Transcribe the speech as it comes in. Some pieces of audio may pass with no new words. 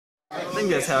I think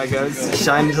that's how it goes.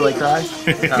 Shine until I cry.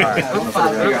 Alright.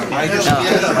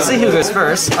 Let's see who goes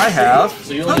first. I have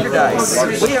poker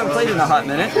dice. We haven't played in a hot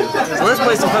minute, so let's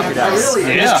play some poker dice.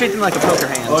 Yeah. Just treat them like a poker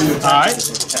hand. Alright.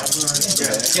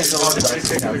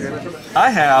 I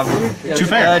have 2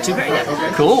 pair. 2 pair,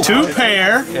 yeah. Cool. 2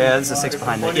 pair. Yeah, there's a 6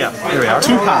 behind it. Yeah, here we are.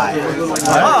 2 high.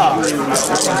 Ah.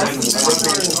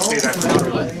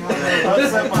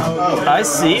 I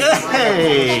see.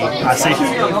 Hey! I see.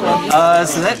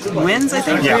 So that wins, I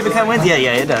think? Yeah. 3 of a kind wins? Yeah,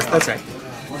 it does. That's right.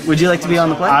 Would you like to be on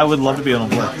the play? I would love to be on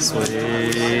the play.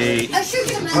 Sweet.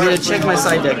 I'm going to check my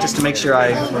side deck just to make sure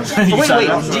I... Oh,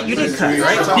 wait. You did cut,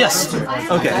 right? Yes.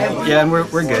 Okay. Yeah, and we're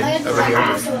good over here.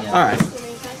 Alright.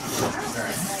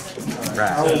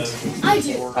 Right.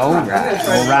 Alright.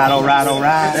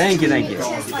 Thank you.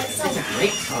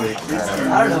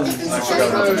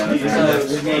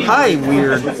 Hi,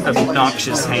 weird,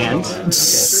 obnoxious hand.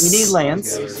 We need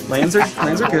lands. Lands are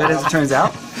good, as it turns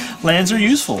out. Lands are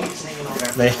useful.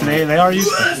 They are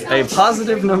useful. A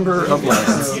positive number of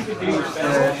lands.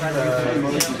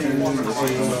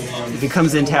 If it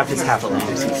comes in tapped, it's half a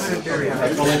land.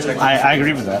 I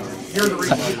agree with that.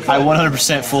 I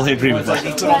 100% fully agree with that.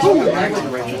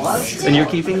 And you're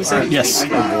keeping, you said? Yes. Oh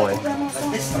boy.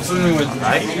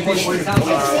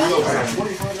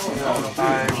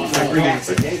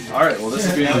 Alright, well this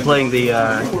is good. I'm playing the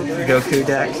Goku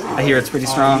deck. I hear it's pretty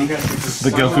strong.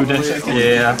 The Goku deck?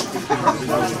 Yeah.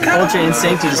 Ultra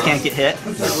Instinct, you just can't get hit.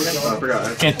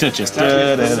 Can't touch us.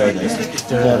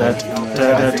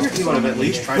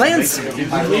 Lands!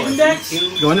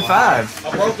 Going to 5. I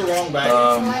broke the wrong bag.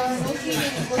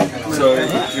 So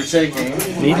you're taking...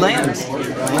 Need lands.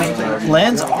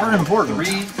 Lands are important.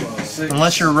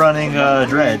 Unless you're running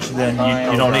dredge, then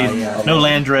you don't need no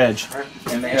land dredge.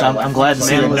 Which I'm glad to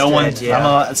see that no one. Dredge, yeah. I'm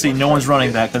glad to see no one's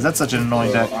running that because that's such an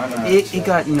annoying deck. It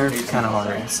got nerfed kind of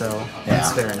hard, so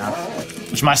that's fair enough.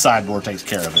 Which my sideboard takes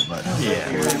care of it, but Yeah.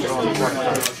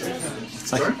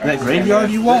 it's like that graveyard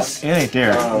you want. It ain't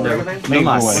there. No Make it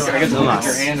mas. away. I get to No look at mas.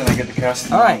 your hand and I get to cast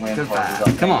the Alright, land good card five.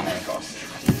 without Come on. land cost.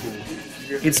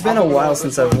 It's been a while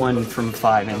since I've won from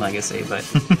 5 in Legacy, but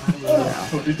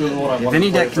if any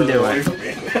deck can do it.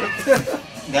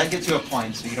 That gets you a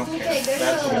point, so you don't care.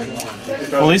 That's what you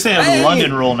want. Well, at least they have the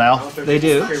London rule now. They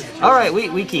do. Alright,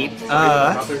 we keep.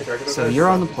 So you're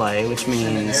on the play, which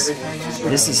means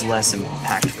this is less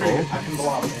impactful.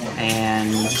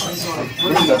 And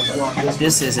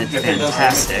this isn't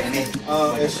fantastic.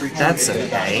 That's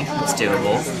okay. It's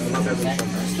doable.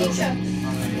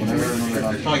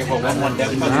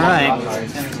 Alright.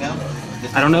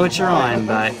 I don't know what you're on,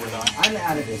 but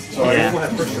yeah.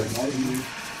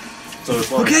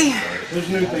 Okay.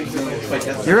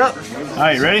 You're up.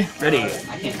 Alright, ready? Ready.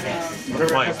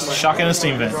 Shocking the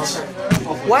steam vents.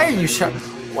 Why are you shocked?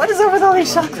 What is up with all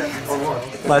these shock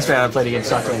lands? Last round I played against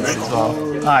shock lands as well.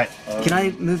 Alright. Can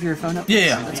I move your phone up?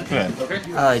 Yeah. Go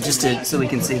ahead. Just so we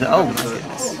can see the. Oh my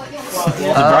goodness.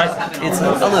 Bright? It's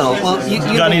a little. Well, you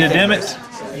Do I need to dim it?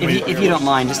 if you don't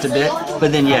mind, just a bit.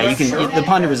 But then yeah, you can. The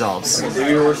ponder resolves.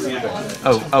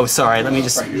 Oh, sorry. Let me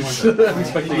just.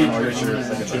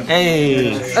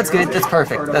 Hey, that's good. That's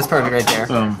perfect. That's perfect right there.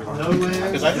 Boom.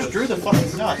 Because I just drew the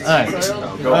fucking nuts.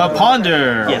 Alright.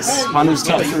 Ponder. Yes, ponder's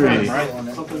top 3.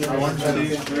 1,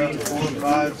 2, 3, 4,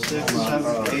 5, 6,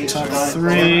 7, 8, Top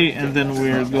 3, and then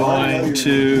we're going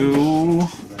to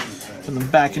put them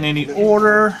back in any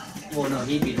order.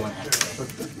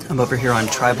 I'm over here on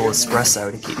Tribal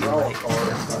Espresso to keep me awake.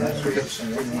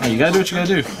 Hey, you gotta do what you gotta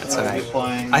do. That's alright.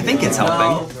 I think it's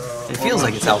helping. It feels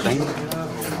like it's helping.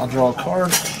 I'll draw a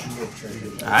card,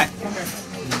 Alright.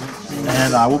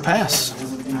 and I will pass.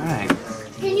 Alright.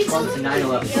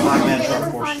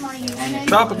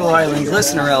 Tropical Island,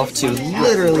 Glistener Elf to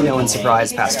literally no one's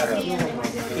surprise past her.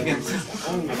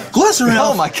 Glistener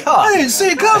Oh my god! I didn't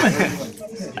see it coming!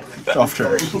 Off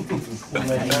turn.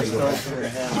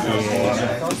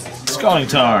 Scalding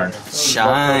Tarn.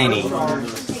 Shiny.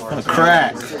 Gonna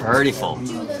crack. Prettyful.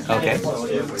 Okay.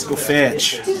 Let's go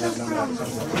fetch.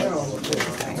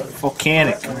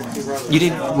 Volcanic. You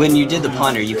did when you did the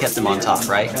ponder. You kept them on top,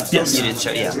 right? Yes. You did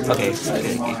show. Yeah. Okay.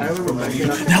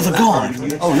 Now they're gone.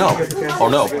 Oh no. Oh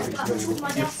no.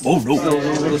 Oh no.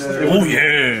 Oh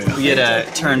yeah. You get a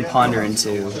turn ponder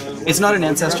into. It's not an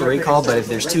ancestral recall, but if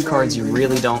there's 2 cards you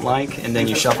really don't like and then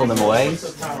you shuffle them away,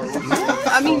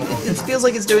 I mean, it feels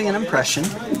like it's doing an impression.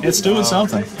 It's doing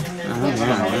something. Alright,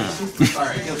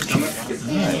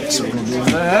 so we're gonna do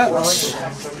that.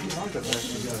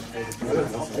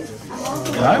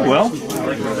 Alright, well,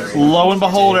 lo and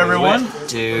behold, everyone.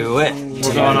 Do it.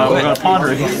 We're gonna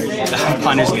ponder again.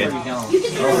 Ponder's good.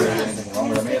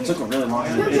 It took a really long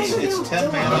time. It's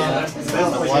 10 mana,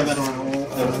 11,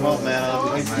 12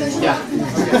 mana. Yeah.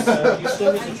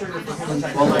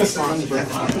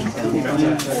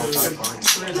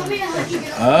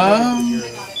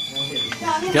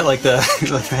 Get like the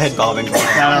head bobbing.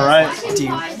 All right.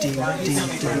 Ding, ding, ding,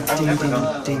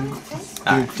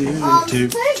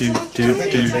 ding,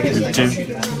 ding, ding.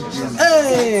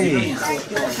 Hey!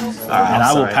 And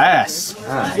I will pass.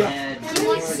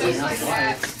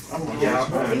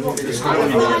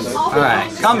 Alright,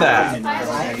 combat.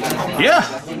 Yeah.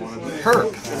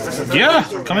 Herb. Yeah.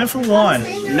 Come in for 1.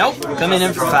 Nope, coming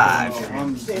in for 5.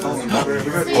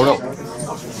 Oh no.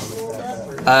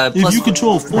 If you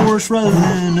control forest rather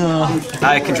than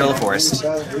I control the forest.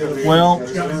 well,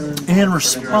 in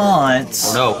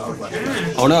response.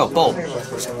 Oh no, bolt.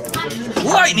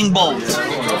 Lightning bolt.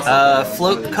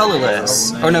 Float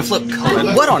colorless. Or no, float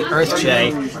color. What on earth,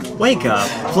 Jay? Wake up.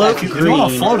 Float green. If you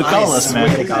want to float a colorless,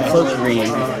 man. Float green.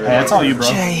 Hey, that's all you, bro.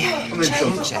 Jay.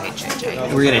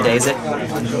 We're gonna daze it.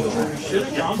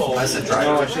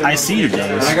 I see your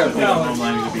days.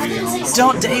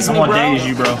 Don't daze me, I want bro. days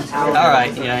you, bro.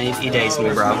 Alright, yeah, you dazed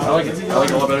me, bro. Alright.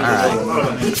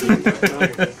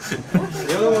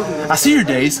 I see your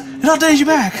days, and I'll daze you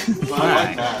back.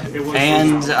 Alright.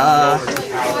 And,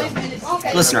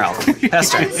 Listener Elf.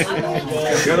 Pester.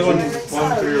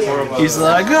 He's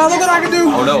like, oh, look what I can do.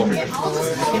 Oh no.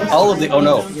 All of the, oh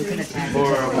no.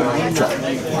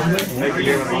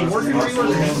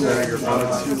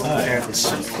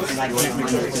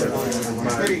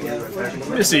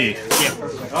 Let me see.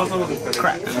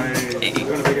 Crap.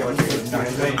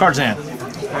 Cards in hand.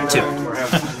 2.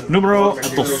 Numero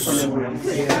dos.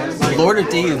 Lord of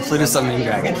D and Pluto Summoning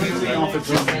Dragon. I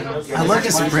love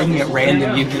just bringing up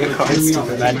random Yu-Gi-Oh cards to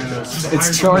prevent. It's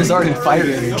Charizard and Fire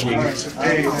Energy.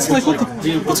 It's like,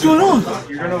 what's going on?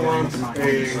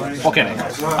 Okay.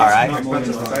 Alright.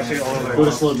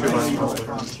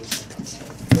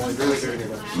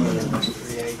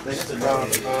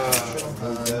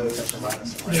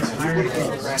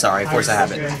 Sorry, force a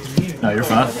habit. No, you're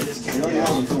fine.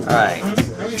 Alright.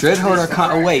 Dreadhorde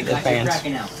Arcana. Oh, wait, advance.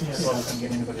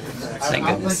 Thank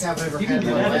goodness.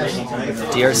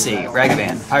 DRC,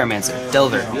 Ragavan, Pyromancer,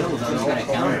 Delver.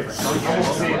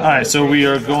 Alright, so we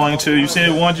are going to, you say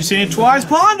it once, you say it twice,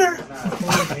 ponder!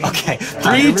 Okay.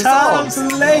 3 times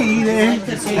lady!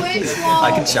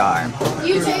 Like a charm.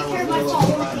 You take care of my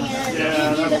phone and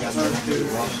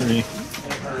 3.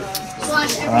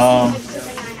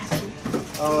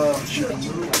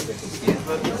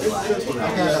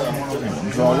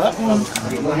 Draw that one.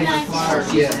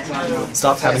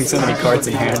 Stop having so many cards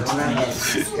in hand.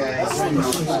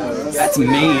 That's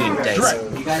mean, Daze.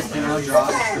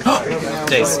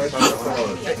 Daze.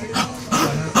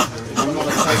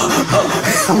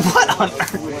 What on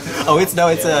earth? Oh, it's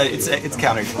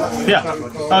countered. Yeah.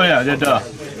 Oh yeah, duh.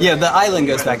 Yeah, the island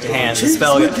goes back to hand. The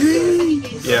spell.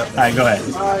 Yeah. Alright, go ahead.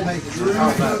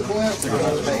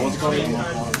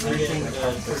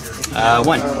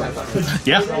 1.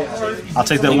 Yeah. I'll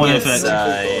take that 1 effect.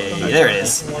 There it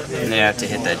is. And then you have to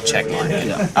hit the check mark.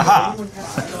 Aha!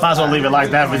 Might as well leave it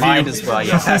like that with Might you. as well,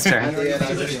 yeah, pass turn.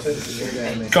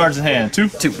 Cards in hand. 2.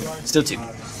 2. Still 2.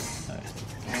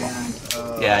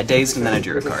 Yeah, I dazed and then I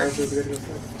drew a card.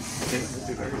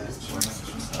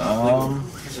 Oh,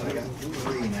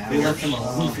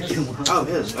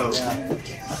 his. Oh.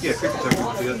 Yeah,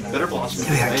 better boss.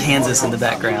 We got Kansas in the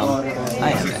background.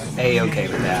 I am A-okay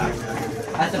with that.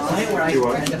 At the point where I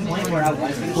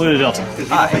was. Blue Delta.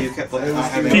 Hi.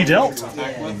 P Delt.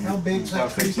 How big is that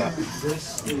creature?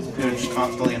 Just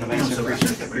constantly in advance of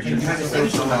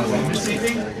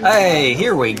Hey,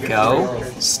 here we go.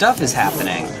 Stuff is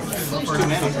happening.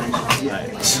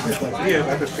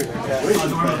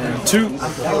 2.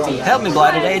 Help me,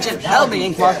 Blighted Agent. Help me,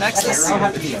 Inkmark Nexus.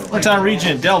 One-time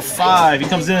Regent, Del 5. He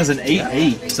comes in as an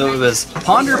 8/8. So it was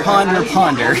Ponder, Ponder,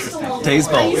 Ponder. Daze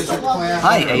Bolt.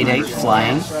 Hi, 8/8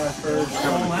 flying.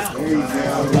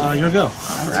 Your go.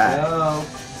 Alright.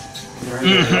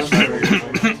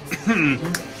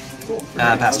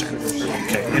 Pass turn.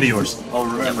 Okay, into yours. Oh.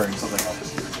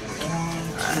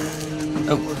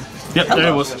 Yep, there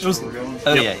it was.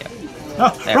 Oh, yeah.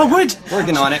 Oh, There. wrong way!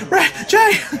 Working on it.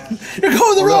 Jay! You're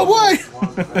going the wrong way!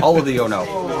 All of the oh no.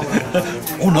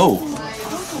 Oh no.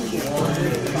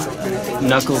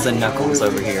 Knuckles and Knuckles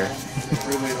over here.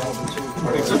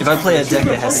 If I play a deck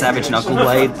that has Savage Knuckle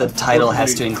Blade, the title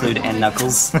has to include and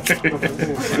Knuckles. I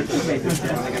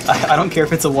don't care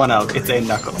if it's a 1-up, it's a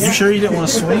Knuckles. You sure you didn't want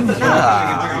to swing?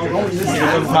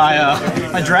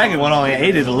 My dragon one only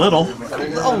ate it a little.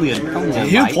 Only a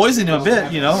He bite. poisoned him a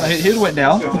bit, you know. He went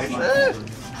down.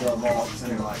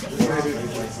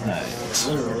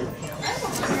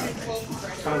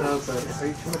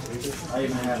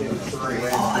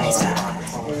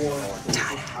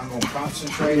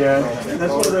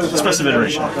 Expressive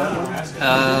iteration.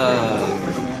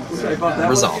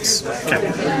 Resolves.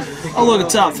 Okay. I'll look at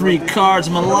top 3 cards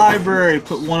in my library.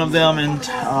 Put one of them in.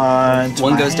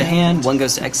 One goes to hand. One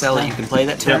goes to exile that you can play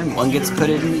that turn. Yep. One gets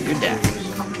put in your deck.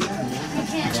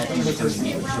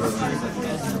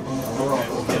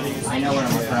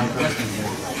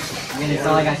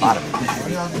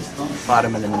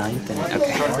 Bottom of the 9th.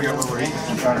 Okay.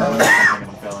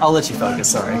 I'll let you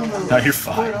focus. Sorry. No, you're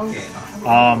fine.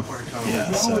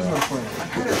 Yeah. So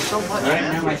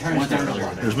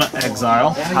there's my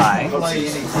exile. Hi.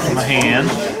 There's my hand.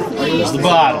 There's the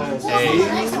bottom.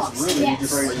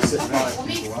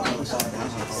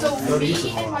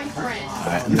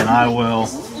 Alright, and then I will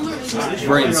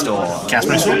Brainstorm. cast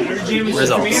my sword.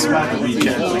 Results.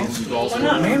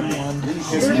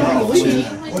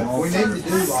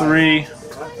 3.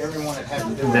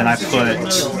 And then I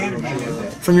put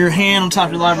from your hand on top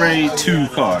of your library 2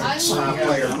 cards.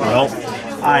 Well,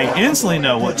 I instantly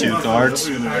know what 2 cards.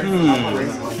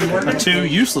 The 2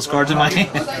 useless cards in my hand.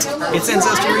 It's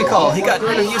Ancestral Recall. He got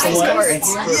rid of useless cards.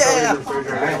 Yeah.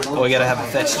 Oh, we gotta have a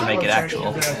fetch to make it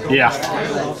actual. Yeah.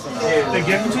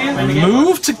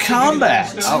 Move to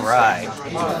combat. All right.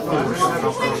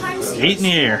 8 in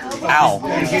the air. Ow.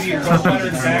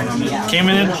 Came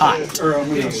in hot.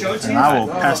 And I will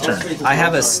pass turn. I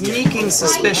have a sneaking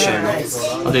suspicion.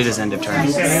 I'll do this end of turn.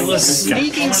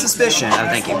 Sneaking suspicion. Oh,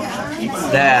 thank you.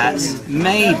 That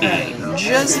maybe,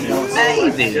 just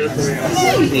maybe,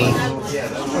 he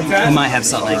might have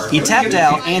something. He tapped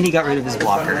out and he got rid of his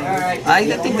blocker. I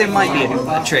think there might be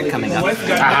a trick coming up. Who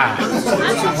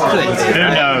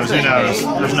knows? Who knows?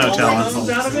 There's no telling.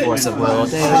 Force of will.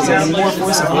 There's more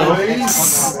force of will.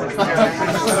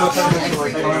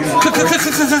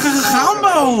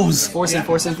 Combos! Force and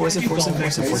force and force and force and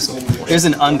force and force. There's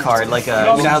an uncard, like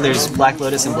a, you know how there's Black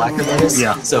Lotus and Blacker Lotus?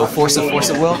 Yeah. So force of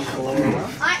will.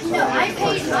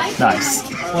 Nice.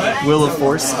 Will of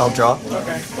force, I'll draw.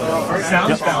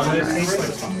 Yep.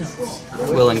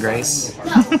 Will and grace.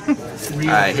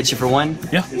 Alright, hit you for 1?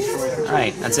 Yeah.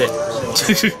 Alright, that's it.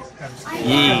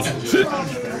 Yee.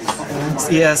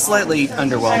 Yeah, slightly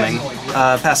underwhelming.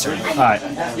 Pass turn. Alright.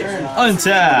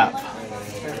 Untap.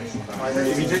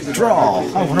 Draw.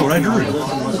 I wonder what I drew.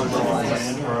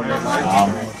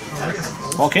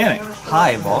 Volcanic.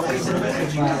 Hi, Volk.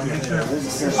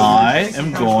 I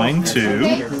am going to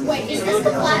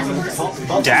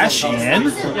dash in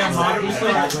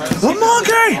the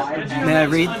monkey. May I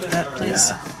read that,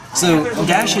 please? So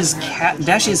dash is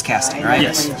casting, right?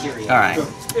 Yes. All right.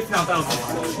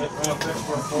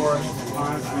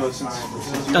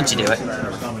 Don't you do it?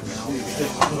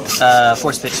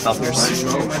 Force pitch, spell pierce.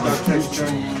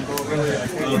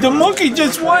 The monkey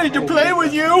just wanted to play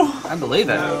with you. I believe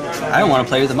it. I don't want to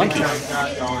play with the monkey.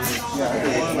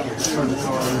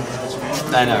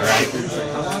 I know, right?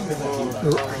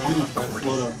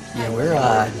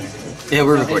 Yeah,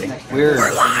 we're recording.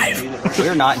 We're live.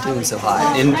 We're not doing so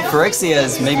hot. And Phyrexia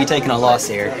is maybe taking a loss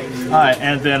here. Alright,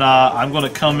 and then I'm going to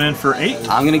come in for 8.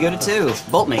 I'm going to go to 2.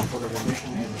 Bolt me.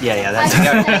 Yeah, that's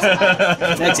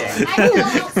next game.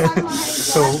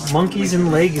 So monkeys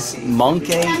in Legacy.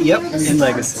 Monkey, yep, in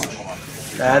Legacy.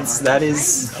 That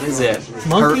is it.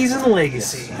 Monkeys in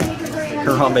Legacy.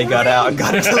 Harambe got out and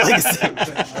got into Legacy.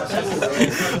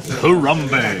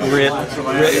 Harambe.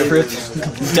 Rip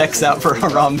decks out for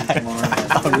Harambe.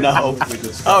 Oh no.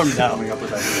 Oh no.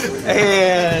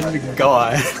 And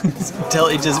gone.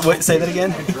 Say that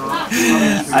again?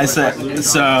 I said,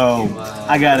 so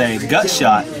I got a gut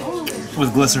shot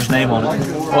with Glister's name on it.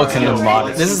 Welcome to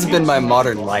modern. This has been my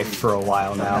modern life for a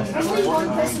while now.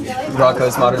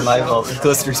 Rocco's modern life, well,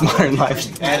 Glister's modern life.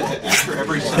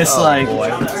 It's like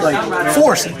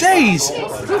force, daze,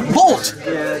 bolt,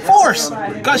 force,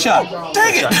 gut shot.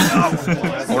 Dang it!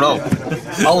 Oh no.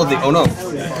 All of the, oh no.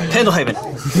 Pendlehaven.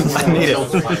 I need it.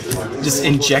 Just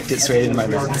inject it straight into my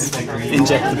veins.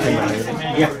 Inject the Pendlehaven.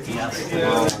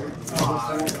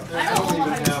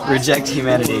 Reject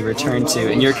humanity, return to,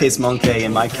 in your case, Monkey,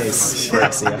 in my case,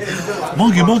 Phyrexia.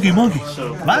 Monkey.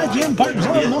 My gym partner's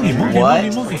on monkey.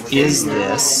 What monkey. is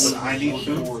this?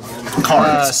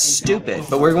 Cards. Stupid,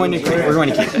 but we're going to keep it.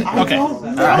 Okay.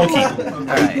 Monkey.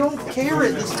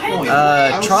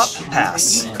 Alright. Trop,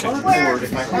 pass.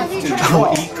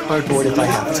 I'll eat cardboard if I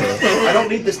have to. I don't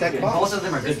need this deck box. Most of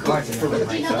them are good cards.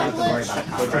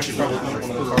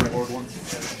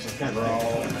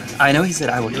 I know he said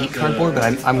I will eat cardboard, but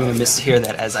I'm going to mishear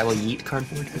that as I will yeet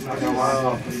cardboard.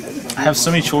 I have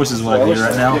so many choices what I do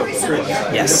right now.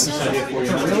 Yes.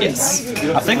 Yes.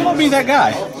 I think I'm gonna be that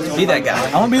guy. Be that guy.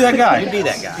 I'm gonna be that guy. Be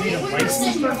that guy.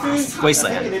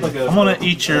 Wasteland. I'm gonna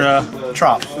eat your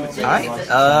trop. Alright.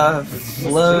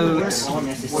 Float.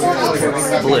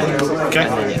 Blue. Okay.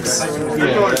 And then yes.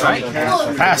 Alright.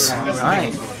 Pass.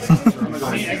 Alright.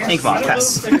 Inkbot,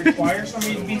 pass. Require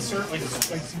somebody to be some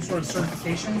sort of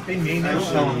certification. They may not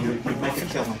show you.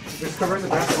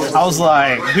 I was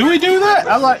like, do we do that?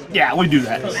 I was like, yeah, we do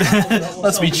that.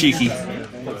 Let's be cheeky. Do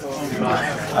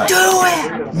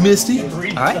it! Misty.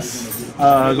 Alright.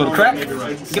 Go to crack. We'll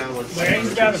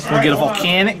get a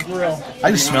volcanic. I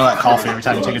just smell that coffee every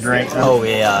time you take a drink. Oh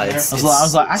yeah, I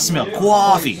was like, I smell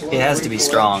coffee. it has to be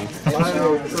strong.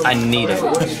 I need it.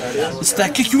 It's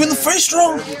that kick you in the face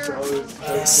strong.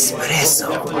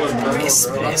 Espresso.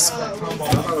 Espresso.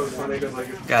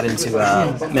 Got into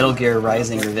Metal Gear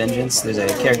Rising Revengeance. There's a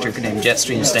character named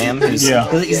Jetstream Stam who's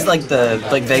he's like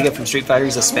Vega from Street Fighter.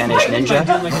 He's a Spanish ninja,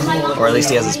 or at least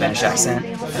he has a Spanish accent.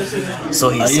 So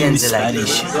he sends it like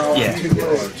this. Yeah.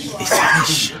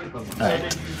 Spanish.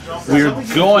 Alright. We're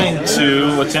going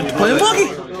to attempt to play a monkey.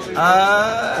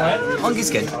 Monkey's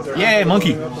good. Yay,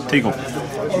 monkey. Tickle.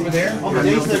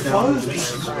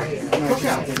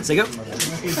 Say go.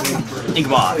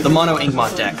 Inkbot, the mono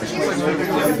Inkbot deck.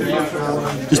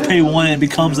 Just pay one and it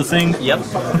becomes a thing. Yep.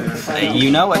 You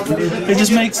know it. It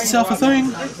just makes itself a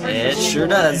thing. It sure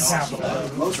does.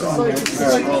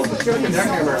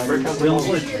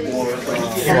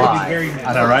 Fly.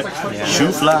 I know, right? Yeah.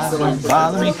 Shoot fly, don't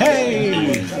bother me.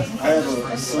 Hey!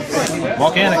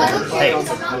 Volcanic. Hey.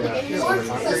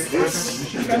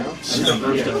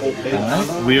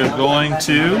 Alright, we are going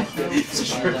to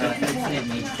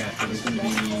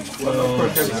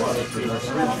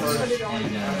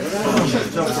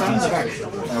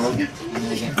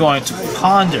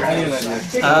ponder.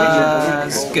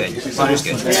 It's good. Ponder's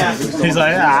good. He's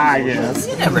like, ah, yes.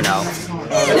 You never know.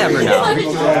 You never know. What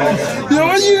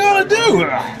are you gonna do?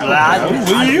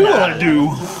 What are you gonna do?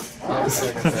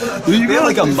 We have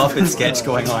like a Muppet sketch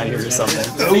going on here or something.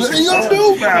 What are you gonna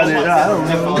do about it? I don't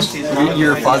know.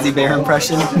 Your Fozzie Bear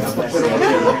impression.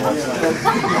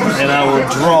 And I will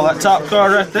draw that top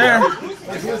card right there.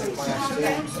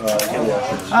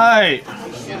 Alright.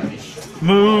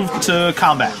 Move to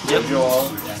combat. Yep.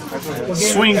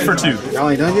 Swing for 2. Y'all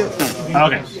ain't done yet?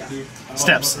 Okay.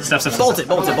 Steps. Bolt it,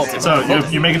 bolt it, bolt it. So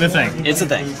you're making the thing. It's a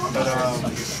thing.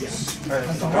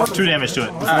 2 damage to it.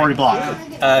 Already block.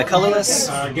 Colorless,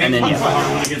 and then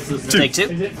yeah. 2. Take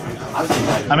 2.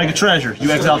 I make a treasure.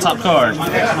 You exile top card.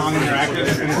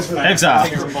 Exile.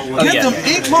 Oh, Get yeah. them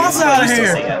ink moths out of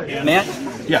here. Matt?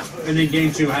 Yeah. And then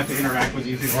game 2, I have to interact with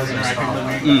you before interacting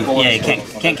with me. Yeah, you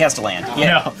can't cast a land.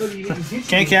 Yeah. No.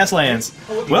 Can't cast lands.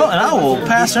 Well, and I will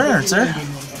pass turn, sir.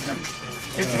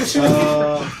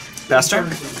 Pass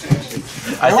turn.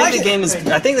 I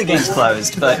think the game's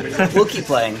closed, but we'll keep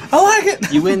playing. I like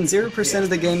it. You win 0% of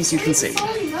the games you can see.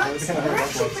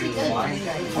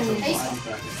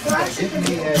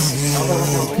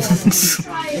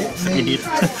 Idiot.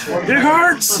 It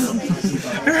hurts.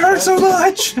 It hurts so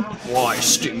much. Why,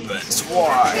 stupid?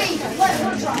 Why?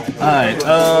 Alright,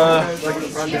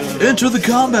 enter the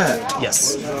combat.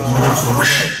 Yes.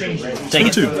 Take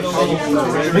it.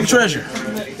 2. Make a treasure.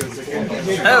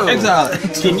 Oh, Exile it.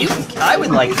 can you? I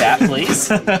would like that, please.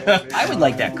 I would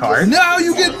like that card. No,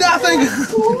 you get nothing.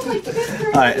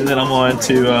 Alright, and then I'm going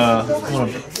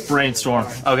to brainstorm.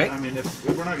 Okay.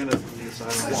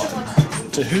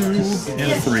 2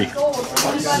 and a 3.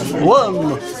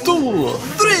 1, 2,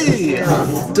 3.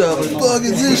 The fuck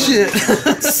is this shit?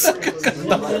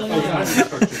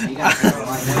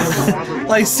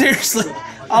 Like seriously,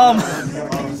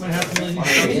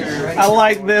 I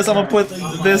like this. I'm gonna put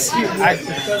this here. I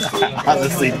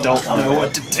honestly don't know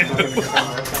what to do.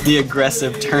 The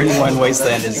aggressive turn 1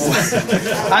 wasteland is.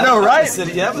 I know, right?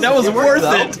 Yeah, That was worth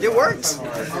it. It worked.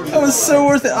 That was so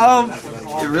worth it.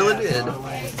 It really did.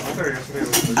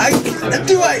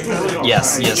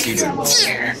 Yes, you do.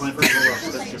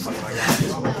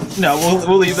 No,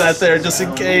 we'll leave that there just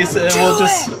in case, and we'll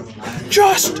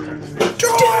just do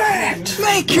it.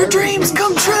 Make your dreams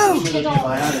come true.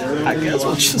 I guess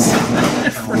we'll just.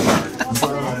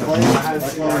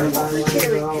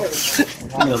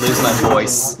 I'm gonna lose my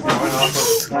voice.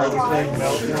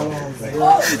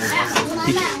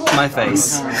 My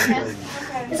face.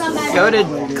 Go to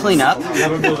clean up.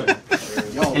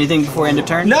 Anything before end of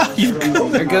turn? No, you go.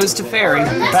 There goes Teferi.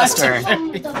 Pass turn.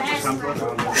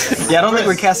 Yeah, I don't think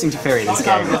we're casting Teferi this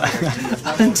game.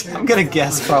 I'm gonna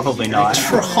guess probably not.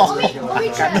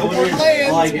 Got no more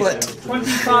lands, but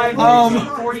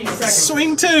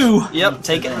swing 2. Yep,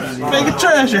 take it. Make a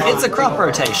treasure. It's a crop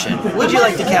rotation. Would you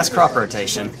like to cast crop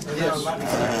rotation?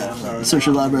 Search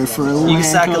your library for a You land. can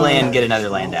sack a land, get another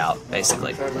land out,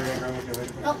 basically.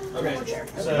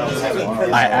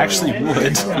 I actually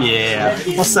would. Yeah.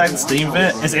 What's second Steam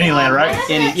Vent? It's any land, right?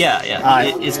 Yeah.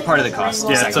 It's part of the cost.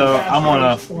 Yeah. Second. So I'm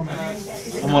gonna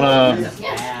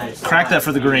crack that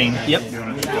for the green. Yep.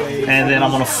 And then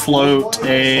I'm gonna float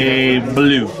a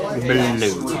blue.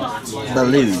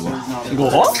 Blue. Go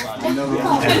off? And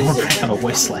we're bringing a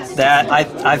wasteland. That I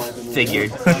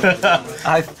figured.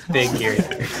 I figured.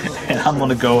 And I'm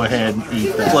gonna go ahead and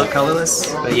eat that. Float colorless,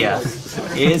 but yeah,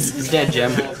 it's dead,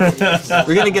 Jim.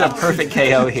 We're gonna get a perfect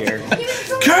KO here.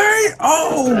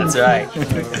 KO! That's right.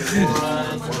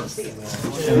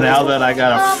 And now that I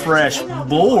got a fresh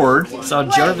board, So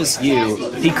Jarvis U,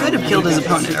 he could have killed his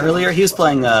opponent earlier. He was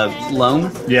playing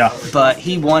Loam, yeah. but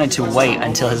he wanted to wait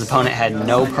until his opponent had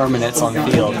no permanents on the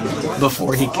field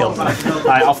before he killed him.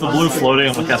 Alright, off the blue floating,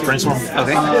 I'm gonna cast Brainstorm.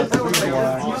 Okay.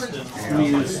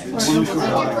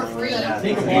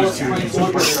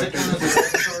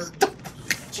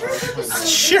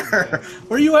 Sure.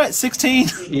 Where are you at? 16?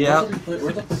 Yep.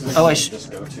 Oh, I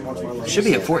should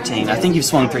be at 14. I think you've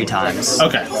swung 3 times.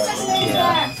 Okay.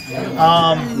 Yeah.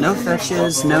 No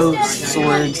fetches, no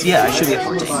swords. Yeah, I should be at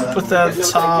 14. Put that at the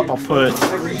top, I'll put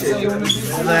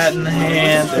that in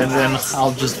hand, and then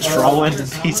I'll just draw into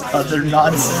these other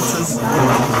nonsenses.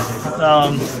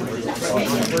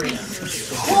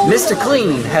 Mr.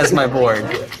 Clean has my board.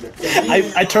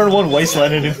 I turned one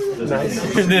wasteland into him.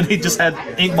 And then he just had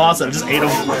ink moths and I just ate them.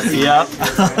 Yep.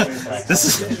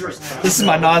 This is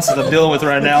my nonsense I'm dealing with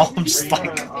right now. I'm just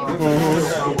like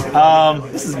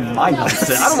This is my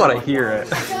nonsense. I don't want to hear it.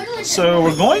 so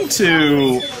we're going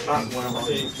to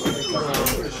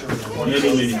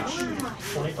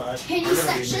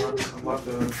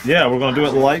yeah, we're gonna do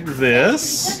it like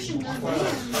this.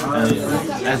 And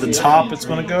at the top it's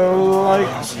gonna go like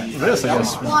this, I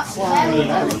guess.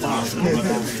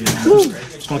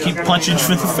 Just gonna keep punching you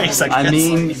in the face, I guess. I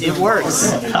mean, it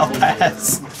works. I'll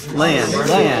pass. Land.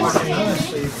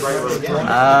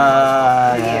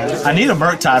 I need a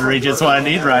Murktide Regent, that's what I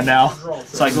need right now.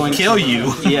 So I can kill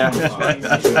you. Yeah.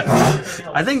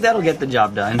 I think that'll get the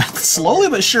job done. Slowly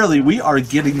but surely, we are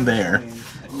getting there.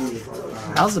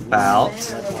 How's about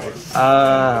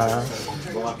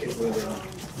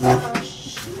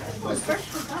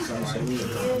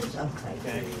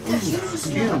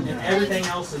Everything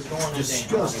else is going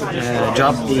to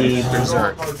drop the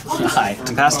Berserk. Alright.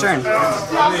 Pass turn.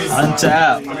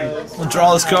 Untap. We'll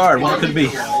draw this card. What could it be?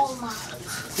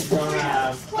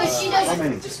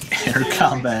 Enter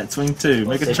combat. Swing 2.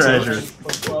 Make a treasure.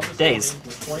 Days.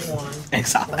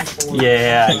 Exile that.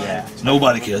 Yeah.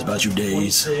 Nobody cares about your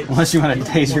days. Unless you want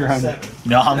to daze your own.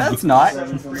 No, I'm That's not.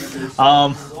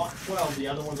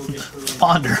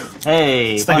 Ponder.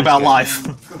 Hey. Let's think about life.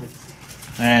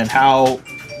 And how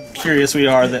curious we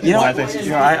are that You know, why things.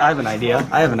 I have an idea.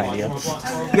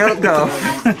 Go.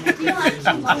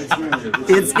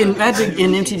 It's in Magic,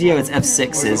 in MTGO, it's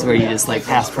F6s where you just like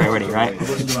pass priority, right?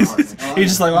 You're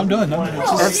just like, well, I'm done. No,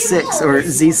 F6 or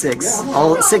Z6,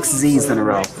 all 6 Z's in a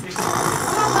row.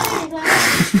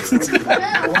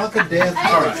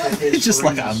 It's just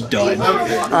like, I'm done.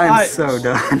 I'm so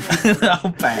done.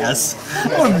 I'll pass. I'm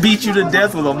gonna beat you to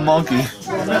death with a monkey.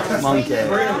 Monkey.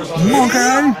 Monkey!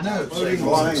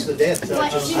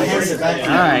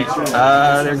 Alright,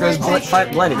 there goes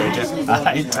Blighted Agent.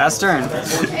 Alright. Pass turn.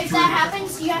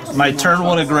 My turn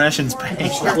 1 aggression's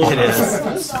paid. It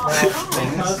is.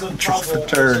 Draw for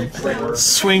turn.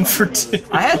 Swing for 2.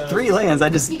 I had 3 lands, I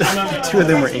just 2 of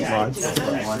them were ink mods.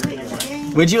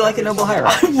 Would you like a Noble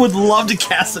Hierarch? I would love to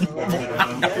cast an.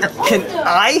 Can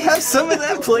I have some of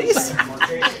that, please?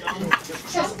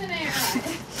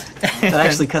 That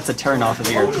actually cuts a turn off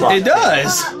of your clock. It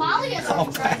does!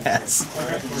 I'll pass.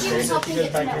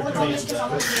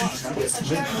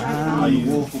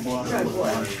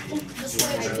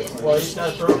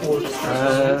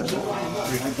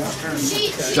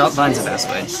 Drop Vine's the best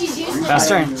way. Fast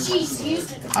turn.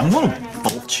 I'm gonna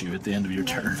bolt you at the end of your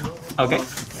turn. Okay.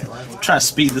 Try to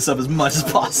speed this up as much as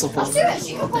possible.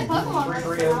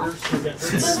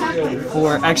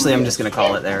 Or actually, I'm just gonna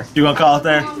call it there. You wanna call it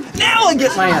there? Now I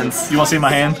get lands. You wanna see my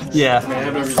hand? Yeah.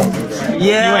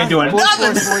 Yeah. You ain't doing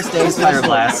nothing. Force Days Fire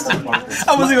Blast.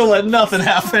 I wasn't gonna let nothing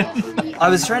happen. I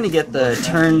was trying to get the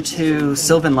turn 2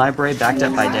 Sylvan Library backed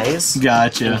up by days.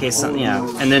 Gotcha. In case some, you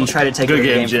know, and then try to take Good the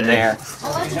game, game from there.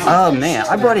 Oh man,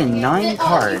 I brought in 9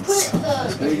 cards.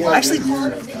 Actually,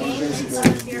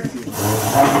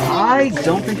 I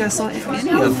don't think I saw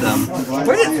any of them.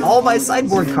 Where did all my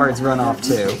sideboard cards run off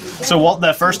to? So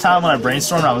that first time when I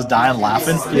brainstormed, I was dying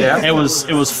laughing. Yeah. It was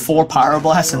 4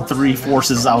 Pyroblasts and 3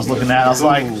 Forces I was looking at. I was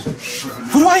like,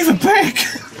 who do I even pick?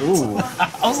 Ooh.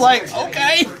 I was like,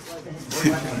 okay.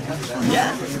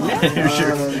 Yeah. Here,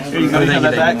 sure. Here you go. Oh, You have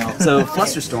that thank you. back. So,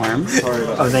 Flusterstorm.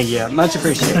 Oh, thank you. Much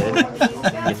appreciated.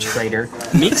 You traitor.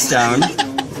 Meekstone,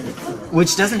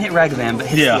 which doesn't hit Ragavan, but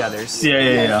hits the others.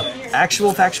 Yeah.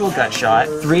 Actual Factual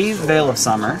Gutshot. 3 Veil of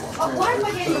Summer.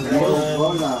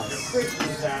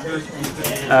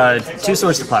 2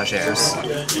 Swords to Plowshares.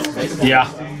 Yeah.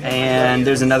 And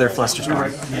there's another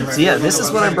Flusterstorm. So yeah, this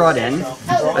is what I brought in.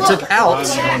 I took out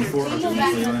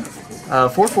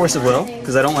 4 Force of Will,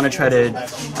 because I don't want to try to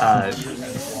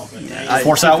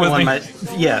Force out with me?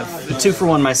 2 for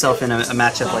 1 myself in a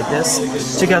matchup like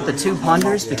this. Took out the 2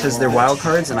 Ponders because they're wild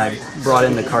cards, and I brought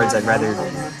in the cards I'd rather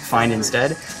find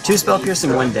instead. 2 Spell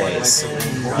Piercing, 1 Daze,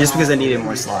 just because I needed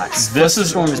more slots.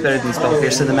 Storm is better than Spell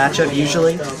Pierce in the matchup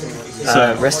usually.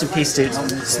 Rest in Peace to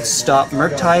stop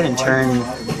Murktide and turn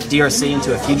DRC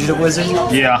into a Fugitive Wizard.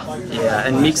 Yeah. Yeah,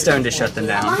 and Meekstone to shut them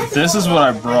down. This is what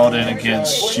I brought in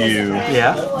against you.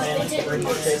 Yeah.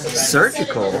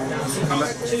 Surgical.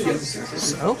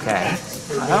 Okay.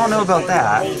 I don't know about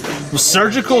that. Well,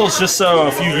 surgical is just so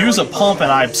if you use a pump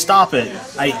and I stop it,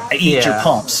 I eat your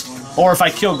pumps. Or if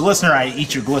I kill Glistener, I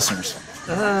eat your Glisteners.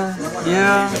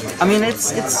 Yeah. I mean, it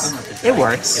works. It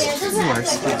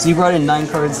works. So you brought in 9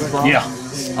 cards as well? Yeah.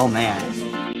 Oh man.